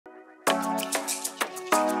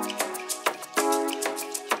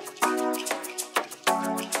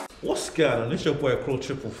What's going on? It's your boy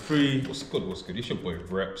CROW333. What's good? What's good? It's your boy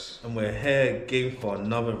Reps. And we're here game for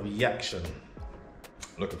another reaction.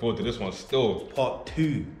 Looking forward to this one still. Part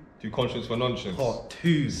 2. Too conscious for nonsense. Part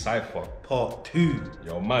 2. Cypher. Part 2.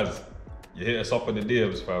 Yo, Maaz, you hit us up in the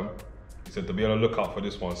DMs, fam. You said to be on the lookout for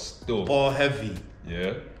this one still. Bar heavy.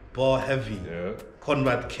 Yeah. Bar heavy. Yeah.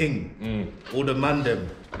 Conrad King. All the man them.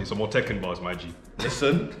 Need some more Tekken bars, my G.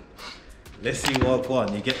 Listen. Let's see what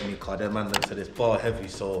one, you get me, cause that man said it's bar heavy,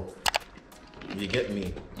 so you get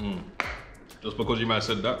me. Just because you might have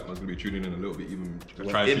said that, I was gonna be tuning in a little bit, even We're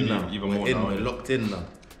trying to in tune now. in even We're more in, now. we're locked in now.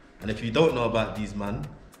 And if you don't know about these man,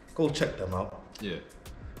 go check them out. Yeah.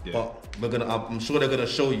 Yeah. But we're gonna, I'm sure they're gonna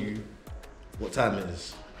show you what time it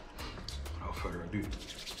is. Without further ado,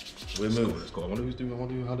 We're moving. let's go. I wonder who's doing. I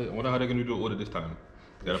wonder how they're gonna do the order this time.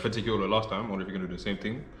 They had a particular order last time. I wonder if you're gonna do the same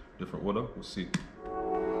thing, different order. We'll see.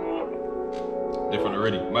 Different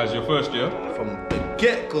already. Maaz, your first year? From the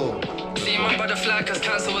get-go. See my butterfly cause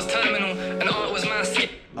cancer was terminal and art was my skin.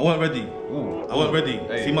 I wasn't ready. Ooh. I wasn't ready.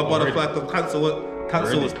 Hey, See my butterfly already. cause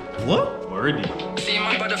cancer was what? Already. See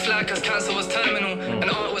my butterfly cause cancer was terminal and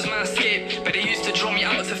art was my escape. But they used to draw me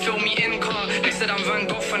out to fill me in car. They said I'm Van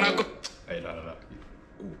Gogh and I got. Hey, no.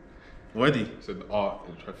 Ready? Said the art,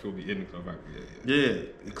 and try to fill me in. So I'm like, Yeah,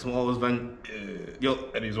 because I was Van. Yo.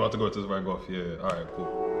 And he's about to go to his Van Gogh. Yeah, alright,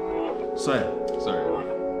 cool. Sorry. Sorry,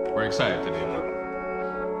 man. We're excited today,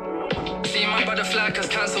 man. See my butterfly cause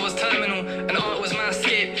cancer was terminal and art was my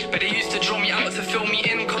escape. But they used to draw me out to fill me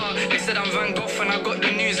in car. They said I'm Van Gogh and I got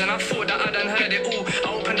the news and I thought that I done heard it all.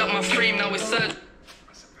 I opened up my frame, now it's surgery.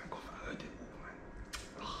 I said, Van Gogh, I heard it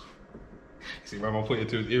all, man. See, my man put it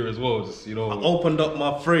to his ear as well, just, you know. I opened up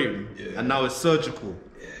my frame and now it's surgical.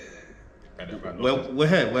 Well, we're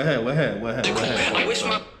here. I wish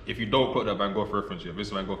my If you don't put that Van Gogh reference here,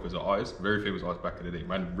 Vincent Van Gogh is an artist, very famous artist back in the day.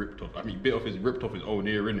 Man ripped off, ripped off his own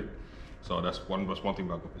ear, innit? So that's one thing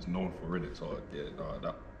Van Gogh is known for, innit? So yeah,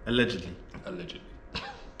 that. Allegedly.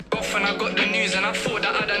 off and I got the news and I thought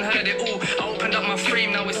that I done heard it all. I opened up my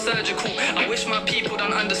frame, now it's surgical. I wish my people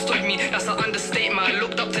done understood me, that's an understatement. I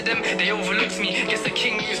looked up to them, they overlooked me. Guess the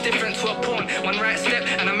king moves different to a pawn. One right step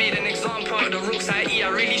and I made an example out of the rooks I eat. I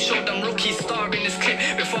really showed them rookie star in this clip.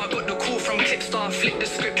 Before I got the call from Clipstar, flipped the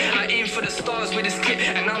script. I aimed for the stars with this clip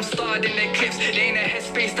and I'm starred in their clips. They ain't a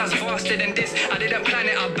headspace that's vaster than this. I didn't plan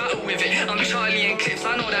it, I battle with it. I'm Charlie in clips,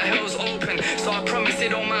 I know that hell's open. So I promise it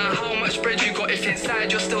don't matter how much bread you got, if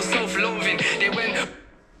inside you're still self-loathing. They went...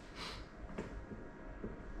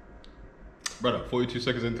 Brother, 42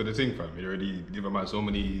 seconds into the thing, fam. You already given man so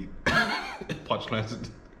many punchlines.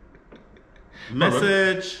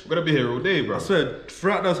 Message. We're gonna be here all day, bro. I swear,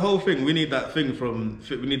 throughout this whole thing, we need that thing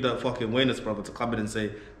we need that fucking Wayness brother to come in and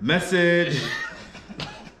say, message.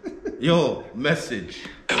 Yo, message.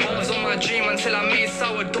 I was on my dream until I made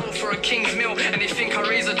sourdough for a king's meal. And they think I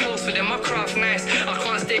raise a toast for them, my craft nice. I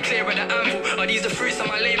can't stay clear of the anvil. Are these the fruits of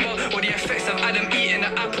my labor or the effects of Adam eating the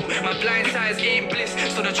apple? My blind size ain't bliss,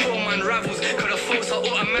 so the trauma unravels. Cause the faults are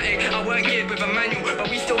automatic, I weren't geared with a manual. But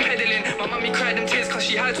we still pedaling, my mummy cried them tears cause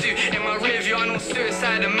she had to. In my rear view I know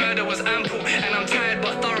suicide and murder was ample. And I'm tired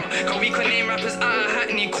but thorough, cause we could name rappers out of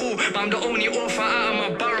Hackney, cool. But I'm the only author out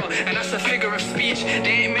of my borough. And that's a figure of speech, there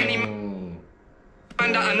ain't many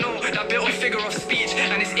and that I know that built a figure of speech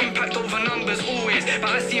and its impact over numbers always, but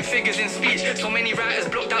I seen figures in speech. So many writers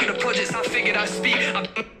blocked out the projects I figured I'd speak.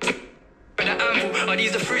 The anvil, are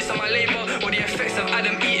these the fruits of my labor or the effects of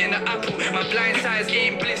Adam eating the apple? My blind size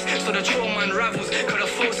ain't bliss, so the trauma unravels. Cause the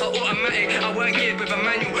faults are automatic, I weren't geared with a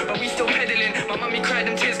manual. But we still pedaling, my mummy cried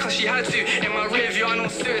them tears cause she had to. In my rear view I know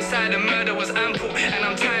suicide and murder was ample. And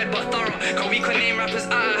I'm tired but thorough, cause we could name rappers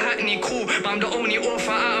out of Hackney, cool. But I'm the only author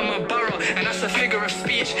out of my borough. And that's a figure of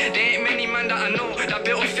speech, there ain't many man that I know that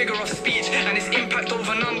built a figure of speech and its impact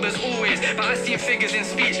over numbers always, but I seen figures in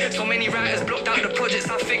speech. So many writers blocked out the projects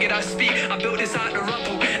I figured I'd speak. I built this out the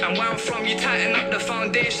rubble, and where I'm from you tighten up the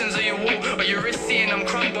foundations of your wall, or your wrist seeing them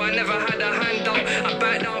crumble. I never had a handout, I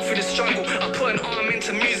backed down through the struggle. I put an arm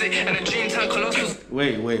into music and a dream turned colossal.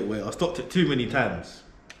 Wait, I stopped it too many times.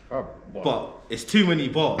 What? But it's too many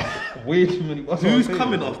bars. Way too many. Who's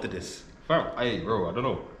coming after this? Fam, hey, bro, I don't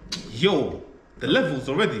know. Yo, the levels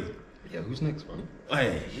already. Yeah, who's next, bro?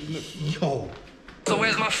 Hey, yo. So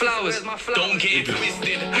where's my flowers? Don't get it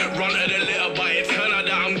twisted, run to the litter by it, turn out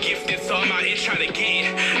that I'm gifted, so I'm out here trying to get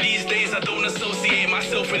it. These days I don't associate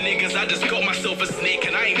myself with niggas, I just got myself a snake,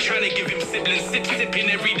 and I ain't trying to give him siblings, sipping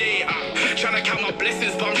every day. I'm trying to count my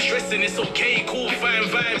blessings, but I'm stressing, it's okay, cool, fine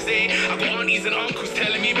vibes, eh? I got aunties and uncles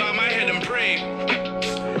telling me about my head and pray.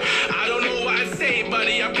 I don't know what I'd say,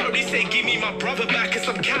 buddy, I probably probably say, give me my brother back and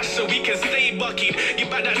some cash so we can stay bucking. Give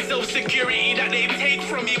back that self-security that they take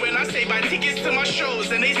from me when I say buy tickets to my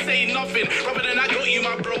shows and they say nothing. Rather than I got you,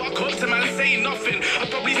 my bro, I come to man say nothing. I'll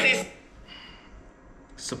probably say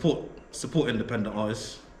support independent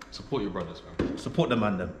artists. Support your brothers, man. Support the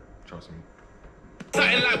man them. Trust me.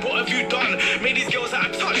 something like, what have you done? Made these girls out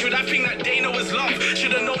of touch with that thing that they know is love.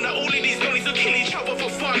 Should've known that all of these donnies will kill each other for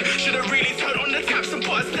fun. Should've really turned on the taps and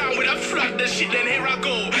put us down with a flood. The shit, then here I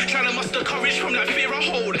go, trying to muster courage from that fear I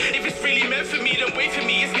hold. If it's really meant for me, then wait for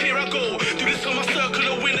me, it's clear I go. Do this for my circle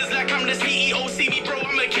of winners like I'm the CEO. See me, bro,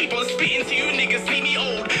 I'ma keep on spitting to you niggas, see me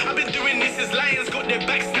old. I've been doing this since lions got their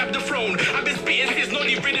back stabbed the throne. I've been spitting since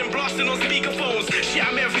Noddy Rhythm blasting on speakerphones. Shit,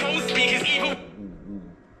 I meant phone speakers even.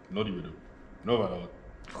 Noddy Rhythm. No matter.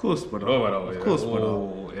 Of course, brother. No matter. Of course,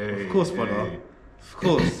 brother. Hey, of course, brother. Of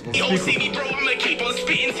course. Yo, see me, bro, I'ma keep on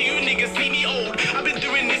spitting to you niggas, see me old. I've been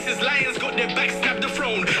doing this since lions got their back stabbed the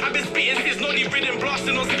throne. I've been spitting since Noddy Rhythm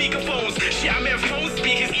blasting on speakerphones. Shit, I meant phone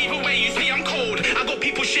speakers, either way you see I'm cold. I got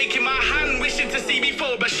people shaking my hand, wishing to see me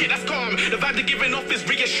fall, but shit, that's calm. The vibe they're giving off is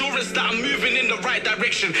reassurance that I'm moving in the right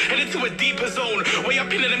direction, headed to a deeper zone. Way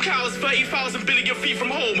up into them clouds, 30,000 billion feet from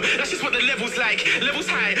home. That's just what the level's like. Levels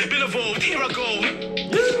high, been evolved, here I go.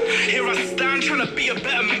 Here I stand, trying to be a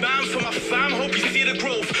better man for my fam. Hope you see the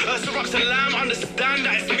growth. Rocks and lamb, understand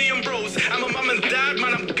that it's me and bros. I'm a mum and dad,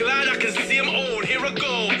 man, I'm glad I can see them old. Here I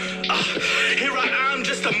go. Here I am,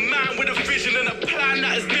 just a man with a vision and a plan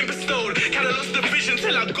that has been bestowed. Kinda lost the vision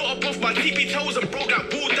till I got up off my tippy toes and broke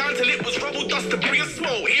that wall down till it was rubble dust to bring a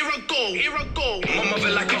smoke. Here I go, here I go. My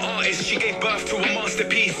mother like an artist, she gave birth to a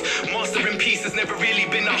masterpiece. Master in peace has never really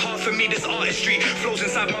been a half of me. This artistry flows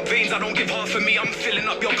inside my veins, I don't give half of me. I'm filling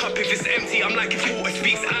up your cup if it's empty. I'm like if water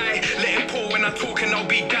speaks, I let it pour when I talk and I'll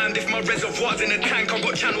be damned if my reservoir's in a tank. I've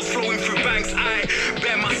got channels flowing through banks. I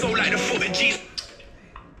bear my soul like the foot of Jesus.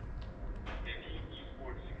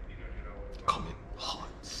 Coming hard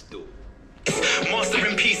still. Master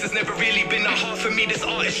in peace has never really been a half of me. This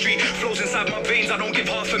artistry flows inside my veins, I don't give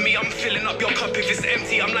half of me. I'm filling up your cup if it's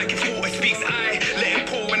empty. I'm like if water speaks, I let it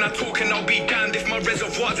pour when I talk and I'll be damned if my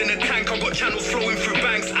reservoir's in a tank. I've got channels flowing through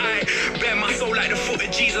banks. I bear my soul like the foot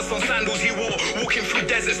of Jesus on sandals he wore, walking through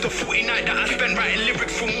deserts. The 40 night that I spent writing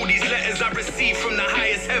lyrics from all these letters I received from the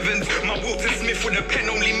highest heavens. My Walter Smith with a pen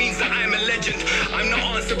only means that I'm a legend. I'm the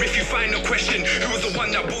answer if you find a question. Who was the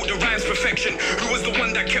one that brought the rhymes perfection? Who was the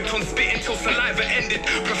one that kept on spitting till saliva ended?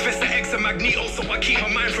 Professor X and Magneto, so I keep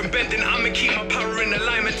my mind from bending. I'ma keep my power in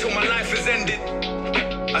alignment till my life is ended.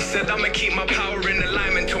 I said I'ma keep my power in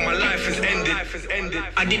alignment till my life is ended.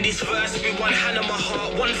 I did this verse with one hand on my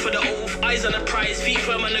heart, one for the oath, eyes on the prize, feet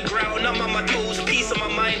firm on the ground, I'm on my toes, peace on my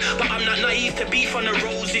mind, but I'm not naive to beef on the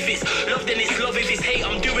roads. If it's love, then it's love. If it's hate,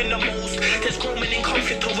 I'm doing the most. There's growing in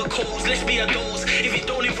conflict over codes, let's be a dose. If it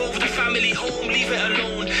don't involve the family home, leave it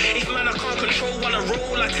alone. If man I can't control, wanna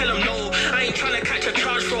roll, I tell them no. I ain't trying to catch a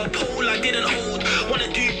charge for a pole I didn't hold. Wanna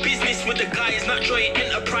do business with the guys, not joint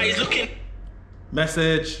enterprise. Looking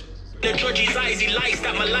Message. the judge's eyes, he likes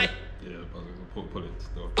that my life. Yeah, pull it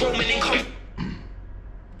still. Growing in conflict.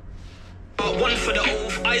 One for the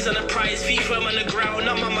oath, eyes on the prize, feet firm on the ground,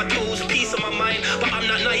 I'm on my toes, peace on my mind, but I'm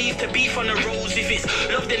not naive to beef on the roads. If it's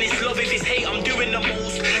love, then it's love. If it's hate, I'm doing the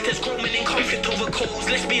most. There's growing in conflict over codes,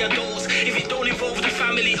 let's be a dose. If it don't involve the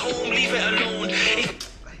family home, leave it alone.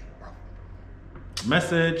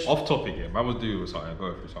 Message. Off topic, yeah. Man was doing something,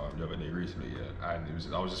 going through something the other day recently, yeah.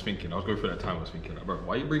 And I was just thinking, I was going through that time, I was thinking, like, bro,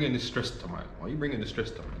 why are you bringing this stress to man? Why are you bringing this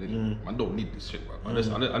stress to man? Man don't need this shit, bro.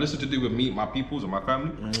 Unless it's to do with me, my peoples, and my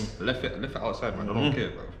family, left it outside, man. I don't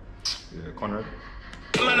care, bro. Yeah, Conrad.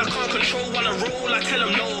 Man, I can't control, wanna roll, I tell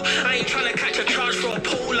them no. I ain't trying to catch a charge for a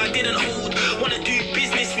pole I didn't hold. Wanna do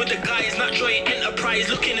business with the guys, not joint enterprise.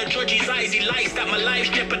 Looking at judge's eyes, he likes that my life's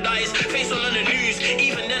jeopardized. Face on the news,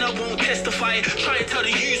 even then I won't testify. Try and tell the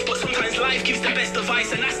youth, but sometimes life gives the best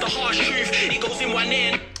advice, and that's the harsh truth. It goes in one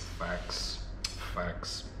ear. Facts.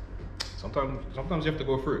 Sometimes you have to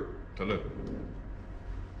go through it to live.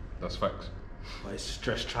 That's facts. Why is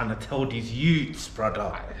stress trying to tell these youths,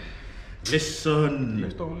 brother?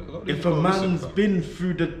 Listen, if a man's been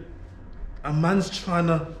through a man's trying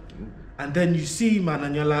to, and then you see, man,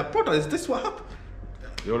 and you're like, brother, is this what happened?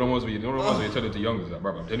 You know the ones where you tell it to youngsters, like,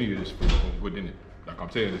 bro, I'm telling you this for your own good, innit? Like,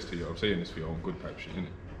 I'm saying this to you, I'm saying this for your own good type shit,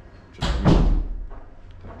 innit? Just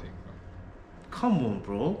that thing, bro. Come on,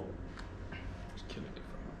 bro. Just killing it,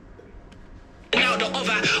 bro. Now the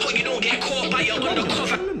other, hope you don't get caught by your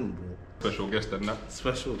undercover. Special guest and that.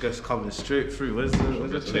 Special guest coming straight through. Where's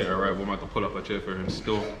the chair? Alright, we'll have to pull up a chair for him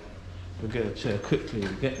still. We'll get a chair quickly.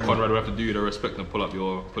 Conrad will have to do you the respect and pull up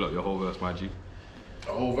your whole verse, my G.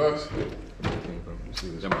 A whole verse?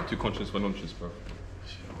 Yeah, man, too conscious for nonsense, bro.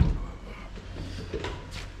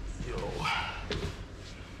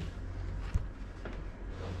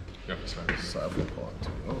 Yeah, it's like Cypher part 2.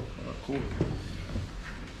 Oh, cool.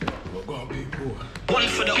 Well, go on, people. One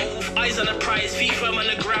for the oath, eyes on the prize, feet firm on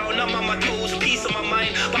the ground, I'm on my toes, peace on my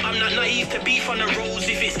mind, but I'm not naive to beef on the roads.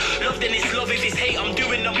 If it's love, then it's love, if it's hate, I'm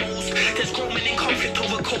doing the most. There's growing in conflict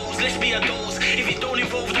over codes, let's be a dose. If it don't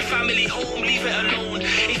involve the family home, leave it alone.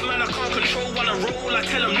 If man I can't control, wanna roll, I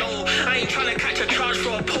tell them no. I ain't trying to catch a charge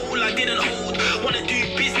for a pole I didn't hold. Wanna do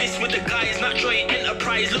business with the guys, not joint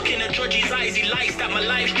enterprise. Looking at Judge's eyes, he likes that my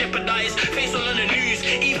life's jeopardized. Face on the news,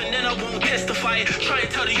 even then I won't testify. Try and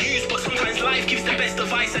tell the youth, but sometimes life gives the best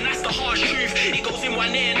advice, and that's the harsh truth. It goes in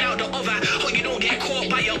one ear and out the other. Hope you don't get caught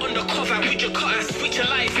by your undercover. With your cutter, switch your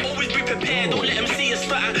life, always be prepared. Don't let them see you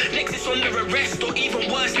stutter. Next it's under arrest, or even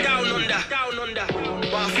worse, down under. Down under.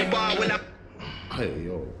 Bar for bar when I... Hey,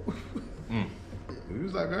 yo.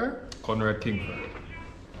 Who's that guy? Conrad King, bro.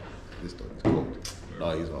 This dog is cold.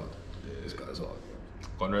 Nah, he's hard. This guy's hard.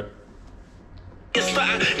 Conrad.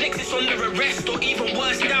 Next it's under arrest, or even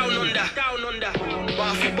worse, down under. Down under.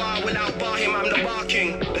 Bar for bar, without bar him, I'm the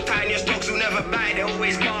barking. The tiniest dogs who never bite, they're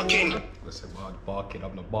always barking. Listen, man, barking,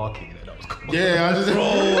 I'm not barking. That was cool. Yeah, I just...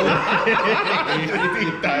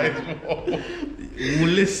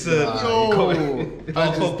 Listen,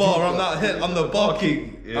 bar for bar, I'm the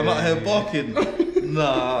barking. I'm out here barking.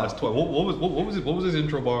 Nah. That's twice. What was his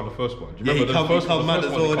intro bar on the first one? Do you Yeah, remember he come mad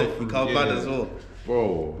as well. He come mad as well.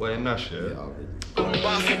 Bro. Well, in Nash, yeah.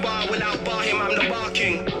 Bar for bar, without bar him, I'm the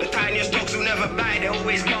barking. The tiniest dogs who never bite, they're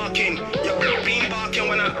always barking. Your black bean barking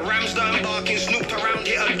when I rams down barking. Snooped around,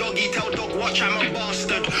 hit a doggy, tell dog watch I'm a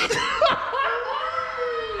bastard.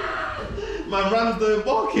 Man, Ramsdale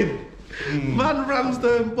barking. Man,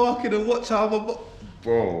 Ramsdale barking and watch how I'm a...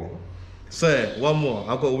 Bro. Say, one more.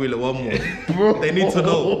 I've got to wheel it one more. Bro. They need to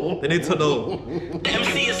know. They need to know. The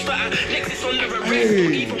MC is stutter, next it's under arrest,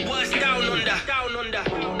 or even worse, down under. Down under.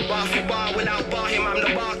 Bar for bar, without bar him, I'm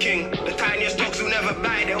the barking. The tiniest dogs who never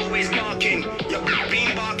bite, they're always barking. Your black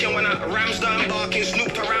bean barking when I rams down barking.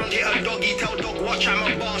 Snooped around, hit a doggy, tell dog watch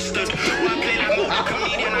I'm a bastard. Wordplay like a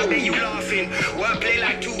comedian, I bet you laughing. Wordplay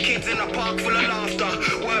like two kids in a park full of laughter.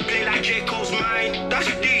 Wordplay like J. Cole's mind, that's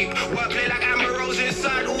deep. Wordplay like Amber Rose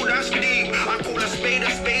inside, ooh, that's deep. I call a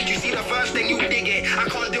spade, you see the first thing you dig it. I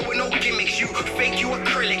can't deal with no gimmicks, you fake, you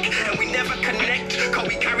acrylic. And we never connect, cause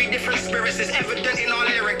we carry different spirits. It's evident in our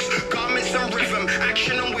lyrics, garments and rhythm,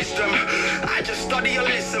 action and wisdom. I just study and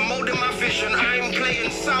listen, molding my vision. I'm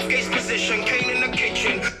playing Southgate's position, Kane in the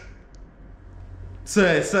kitchen.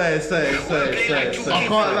 Say. I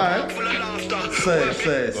can't lie. Say. I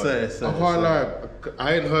can't lie.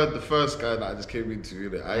 I ain't heard the first guy that I just came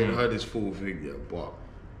into it. I ain't heard his full thing yet, but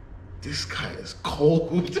this guy is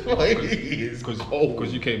cold. He is cold.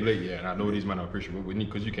 Because you came late, yeah, and I know these men are appreciative.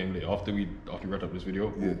 Because you came late. After we wrapped up this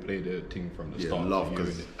video, we'll play the thing from the start. Love,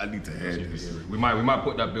 because I need to hear this. We might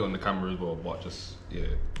put that bit on the camera as well, but just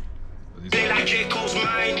Play like J. Cole's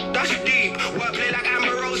mind, that's deep. Wordplay like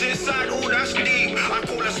Amber Rose inside, ooh, that's deep. I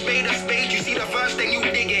call a spade, you see the first thing you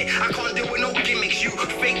dig it. I can't deal with no gimmicks, you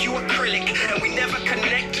fake, you acrylic. And we never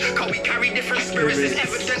connect, cause we carry different spirits. It's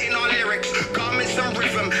evident in our lyrics, garments and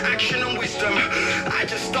rhythm, action and wisdom. I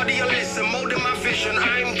just study and listen, molding my vision.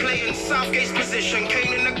 I'm playing Southgate's position,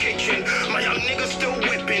 Kane in the kitchen. My young nigga still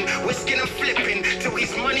whipping, whisking and flipping, till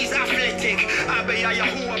his money's athletic. Abe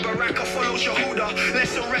Yahuwah, Baraka follows Yehuda.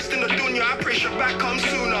 Lesson rest in the dunya, I pray Shabbat comes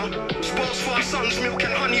sooner. Spoils for our sons, milk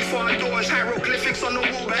and honey for our daughters. Hieroglyphics on the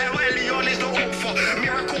wall, but El Elyon is the author.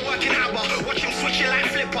 Miracle working Abba, watch him switch it like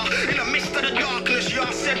flipper. In the midst of the darkness,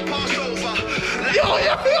 y'all said Passover. Like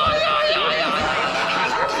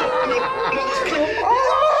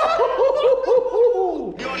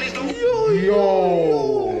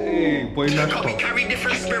Yo. Hey, boy, Nash. we carry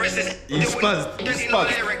different spirits. He spazzed.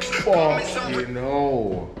 Fuck, you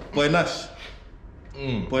know. Boy Nash.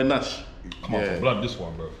 Boy Nash. Come on, blood this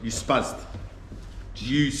one, bro. You spazzed.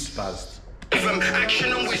 You spazzed.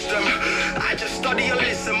 Action and wisdom. I just study and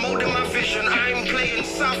listen, molding my vision. I'm playing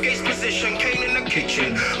Southgate's position, Kane in the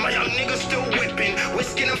kitchen. My young nigga still whipping,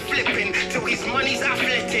 whisking and flipping, till his money's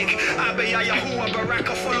athletic. Abe Yahuwah,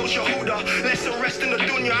 Baraka follows Yehuda. Lesson rest in the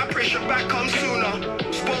dunya, I pray Shabbat comes sooner.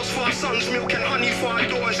 Spoils for our sons, milk and honey for our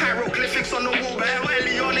daughters. Hieroglyphics on the wall, but El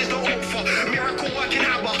Elyon is the author. Miracle working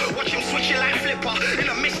Abba, watch him switch it like flipper. In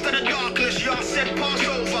the midst of the darkness, y'all said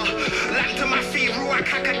Passover. Land to my feet, Ruach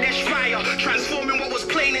HaKodesh fire. Transforming what was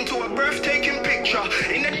plain into a breathtaking picture.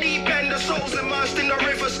 In the deep end, the soul's immersed in the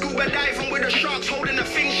river. Scuba diving with the sharks holding a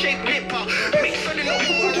fin-shaped dipper. Mixed in the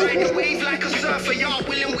water, ride the wave like a surfer. Y'all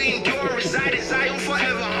willing, we endure and reside in Zion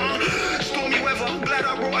forever, Stormy weather, glad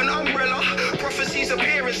I brought an umbrella. Prophecies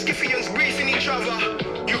appearing, Scythians briefing each other.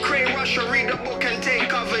 Ukraine, Russia, read the book and take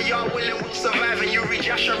cover. Y'all willing will survive and you read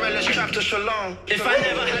Yasharella's trap to Shalom. If I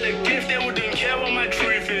never had a gift, they wouldn't care what my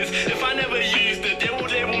truth is. If I never used it, they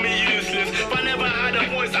would label me useless. If I never had a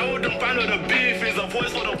voice, I wouldn't find what the beef is. A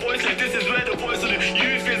voice for the voiceless, this is where the voice of the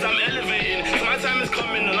youth is. I'm elevating, so my time is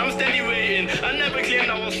coming and I'm steady waiting. I never claimed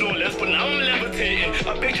I was flawless, but now I'm levitating.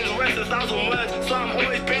 A picture's worth 1,000 words, so I'm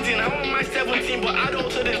always painting. How am I 17, but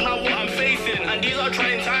adulthood is not what I'm facing. And these are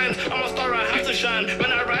trying times, I'm a star, I have to shine.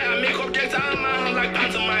 When I write, I make objects out of my hand like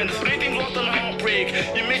pantomime. Three things lost on heartbreak.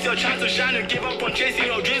 You miss your chance to shine and give up on chasing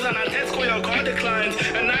your dreams, and I text call your car declines.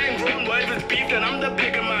 And I ain't grown, but if it's beef, then I'm the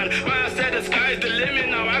bigger man. When I said the sky is the limit,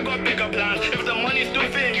 now I got bigger plans. If the money still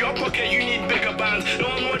fit in your pocket, you need bigger bands. No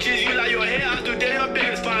one watches you like your haters do, they're your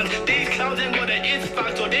biggest fans. These clowns ain't got the it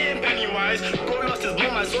factor, they ain't penny wise. Bro lost his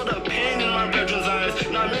mom, I saw the pain in my brethren's eyes.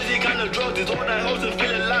 Now music and the drugs is all that helps him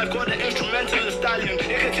feel alive. Got the instrumental, the stallion,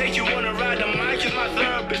 it can take you on a ride. The mic is my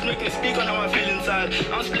therapist, make me speak on how I feel inside.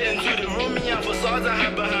 I'm splitting through the room, me and facades I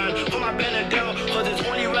have behind. For my Benadryl, cause it's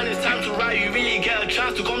only when it's time to write you really get a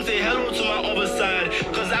chance to come say hello to my other side.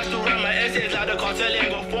 Cause I still write my essays like the cartel ain't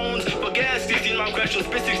got phones. Forget 16 my questions,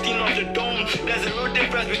 spit 16 off the dome. There's a real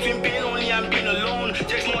difference between being lonely and being alone.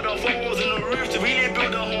 Takes more than 4 walls and a roof to really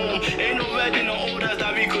build a home. Ain't no red in the orders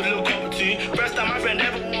that we could look up to. Best time my friend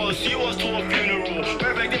ever was, she was to a funeral.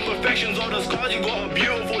 Perfect imperfections, all the scars you got are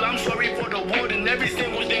beautiful. I'm sorry for the world and every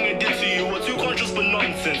single thing it did to you. Were too conscious for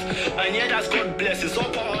nonsense. And yeah, that's God bless, it's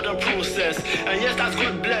all part of the process. And yes, that's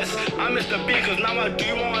God bless. I miss the beat cause now I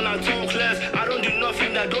do more and I talk less. I don't do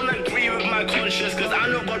nothing that don't agree with my conscience. Cause I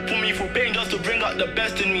know God put me through pain just to bring out the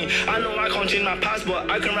best in me. I know I can't change my past, but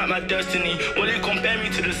I can write my destiny. Will you compare me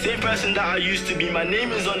to the same person that I used to be? My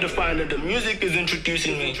name is Undefined and the music is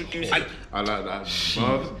introducing me. I like that.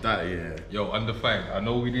 Bruv, that, yeah. Yo, Undefined. I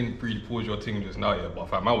know we didn't pre-pause your team just now, yeah, but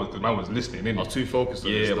fam, I was listening, innit? I was too focused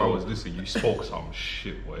on this. Yeah, I was listening. You spoke some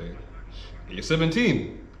shit, boy. You're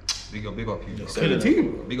 17. Big up you, bro.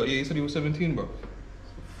 17? Big up, yeah, he said he was 17, bro.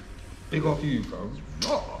 Big up you, bro.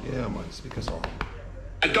 Yeah, man, speaking some.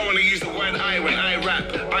 I don't wanna use the word I when I rap.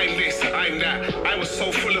 I'm this, I'm that. I was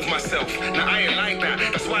so full of myself. Now I ain't like that.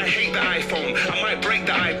 That's why I hate the iPhone. I might break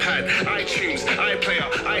the iPad. iTunes, iPlayer,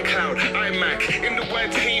 iCloud, iMac. In the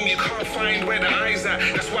word team, you can't find where the eyes at.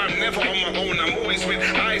 That's why I'm never on my own. I'm always with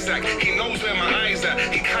Isaac. He knows where my eyes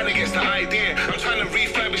at. He kinda gets the idea. I'm trying to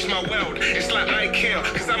refurbish my world. It's like I care,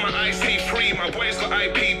 cause I'm an IC3. My boy's got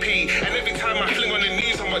IPP. And every time I fling on the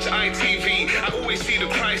news and watch ITV, I always see the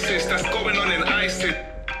crisis that's going on in ISIS.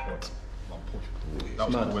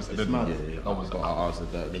 That was It's mad. Yeah. That was I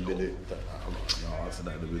answered that in a minute. I answered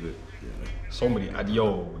that in a minute. Yeah. somebody had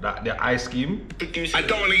the eye scheme. I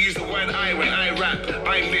don't wanna use the word I when I rap.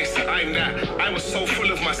 I'm this, I'm that. I was so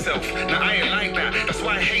full of myself. Now I ain't like that. That's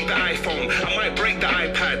why I hate the iPhone. I might break the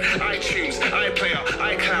iPad, iTunes, iPlayer,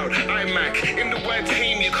 iCloud, iMac. In the word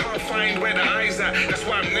team, you can't find where the eyes at. That's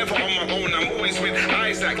why I'm never on my own. I'm always with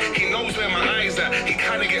Isaac. He knows where my eyes at. He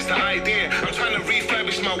kinda gets the idea. I'm trying to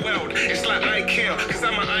refurbish my world. It's like I care, cause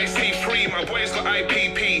I'm an IC3. My boy's got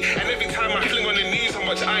IPP. And every time I fling on the news and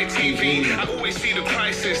watch ITV, I always see the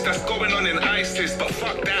crisis that's going on in ISIS. But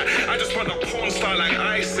fuck that, I just want a porn star like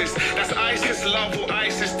ISIS. That's ISIS love or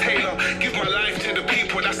ISIS Taylor. Give my life to the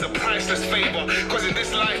people, that's a priceless favor. Cause in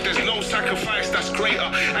this life there's no sacrifice that's greater.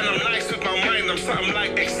 And I'm nice with my mind, I'm something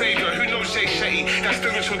like Xavier. Who knows Jay Shetty? That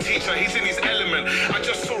spiritual teacher, he's in his element. I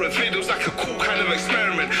just saw a video, it was like a cool kind of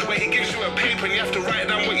experiment where he gives you a paper and you have to write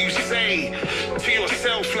down what you say to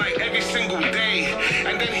yourself like every single day.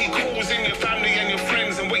 And then he calls in your family and your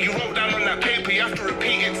friends, and what you wrote down on that paper you have to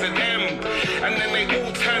repeat it to them. And then they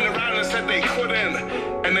all turned around and said they couldn't.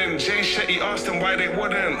 And then Jay Shetty asked them why they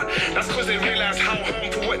wouldn't. That's because they realize how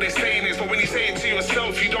harmful what they're saying is. But when you say it to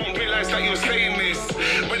yourself, you don't realize that you're saying this.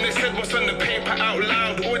 When they said what's on the paper out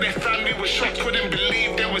loud, all their family was shocked, couldn't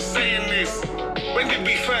believe they were saying this. When did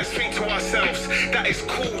we first think to ourselves that it's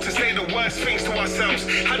cool to say the worst things to ourselves?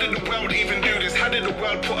 How did the world even do this? How did the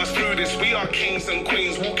world put us through this? We are kings and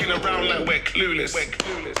queens walking around like we're clueless. We're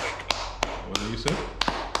clueless. What did you say?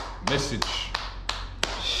 Message.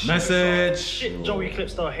 Shit, Joey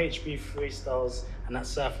Clipstar HB Freestyles, and that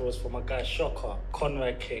Cypher was for my guy Shocka,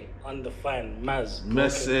 Conrad King, Undefined, Maaz,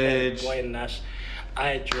 Message. Brokenpen, Nash,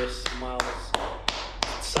 Idris Miles.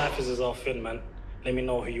 Cyphers is our thing, man. Let me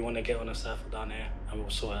know who you want to get on a Cypher down here, and we'll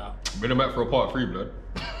sort it out. Bring them back for a part 3, blood.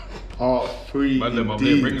 Part 3 Man,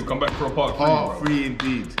 indeed. bring them, come back for a part 3, Part bro. 3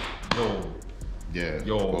 indeed. Yo, Yeah.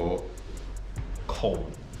 Yo.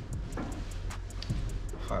 cold.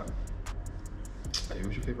 Fam. Hey,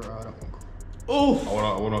 what's your favorite out of that one? Oh.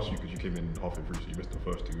 I want to ask you because you came in halfway through, so you missed the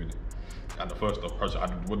first 2 minutes. And the first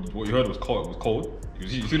what you heard was cold. It was cold. You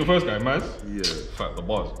see the first guy, Maaz? Yeah. Fact, the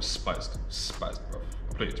bars was spiced, bro.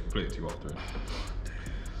 Play it to you after it.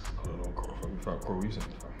 I don't know, Crow, you said.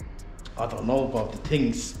 I don't know, but the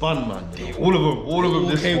thing spun, man. Yeah, all of them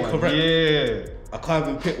this came one. correct. Yeah. I can't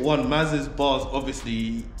even pick one. Maz's bars,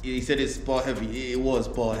 obviously, he said it's bar heavy. It was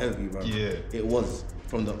bar heavy, bro. Yeah. It was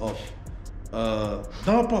from the off. No,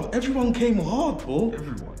 bro, everyone came hard, bro.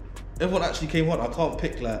 Everyone actually came hard. I can't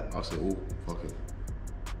pick like. I said, oh, fuck it.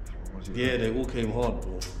 Yeah, they all came hard,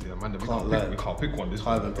 bro. Yeah, man, we can't pick one this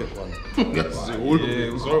Can't one. even pick one. That's it, all of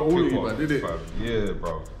it. Sorry, all of you, man, did it? Yeah,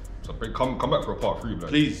 bro. So come back for a part 3, bro.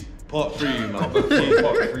 Please, part 3, man. Part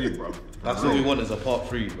 3, bro. That's what we want is a part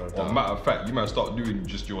 3, bro. Or matter of fact, you might start doing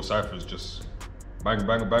just your ciphers, just bang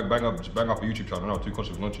up a YouTube channel now, 2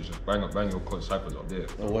 conscious lunches, just bang your ciphers up there.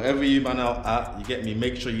 Or whatever you man out at, you get me,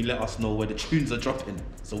 make sure you let us know where the tunes are dropping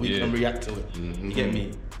so we can react to it. You get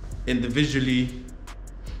me? Individually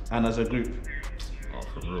and as a group. Oh,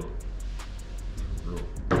 for real.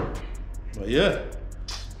 But yeah.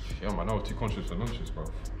 Yeah, man, that was 2 conscious for lunches, bro.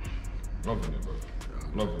 Loving it, bro.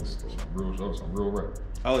 Loving it. Some real rap.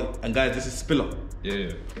 Oh, and guys, this is Spiller.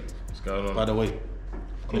 Yeah. What's going on? By the way.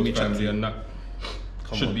 Let me chat to you and that.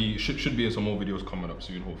 Should be in some more videos coming up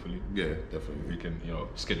soon, hopefully. Yeah, definitely. We can,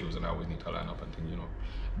 schedules and hours need to line up and things,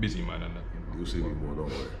 busy man and that. You'll see me more, don't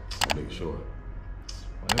worry. I'll make sure.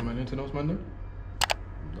 Yeah, man, anything else, man, then?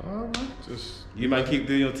 Nah, man, just... You man keep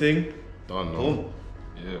doing your thing. Done, Cool.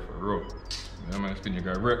 Yeah, for real. Yeah, man, it's been your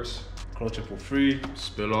guy Reps. CROW333.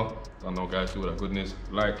 Spiller. I know, guys, do all that goodness.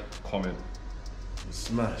 Like, comment,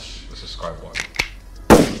 Smash. the subscribe button.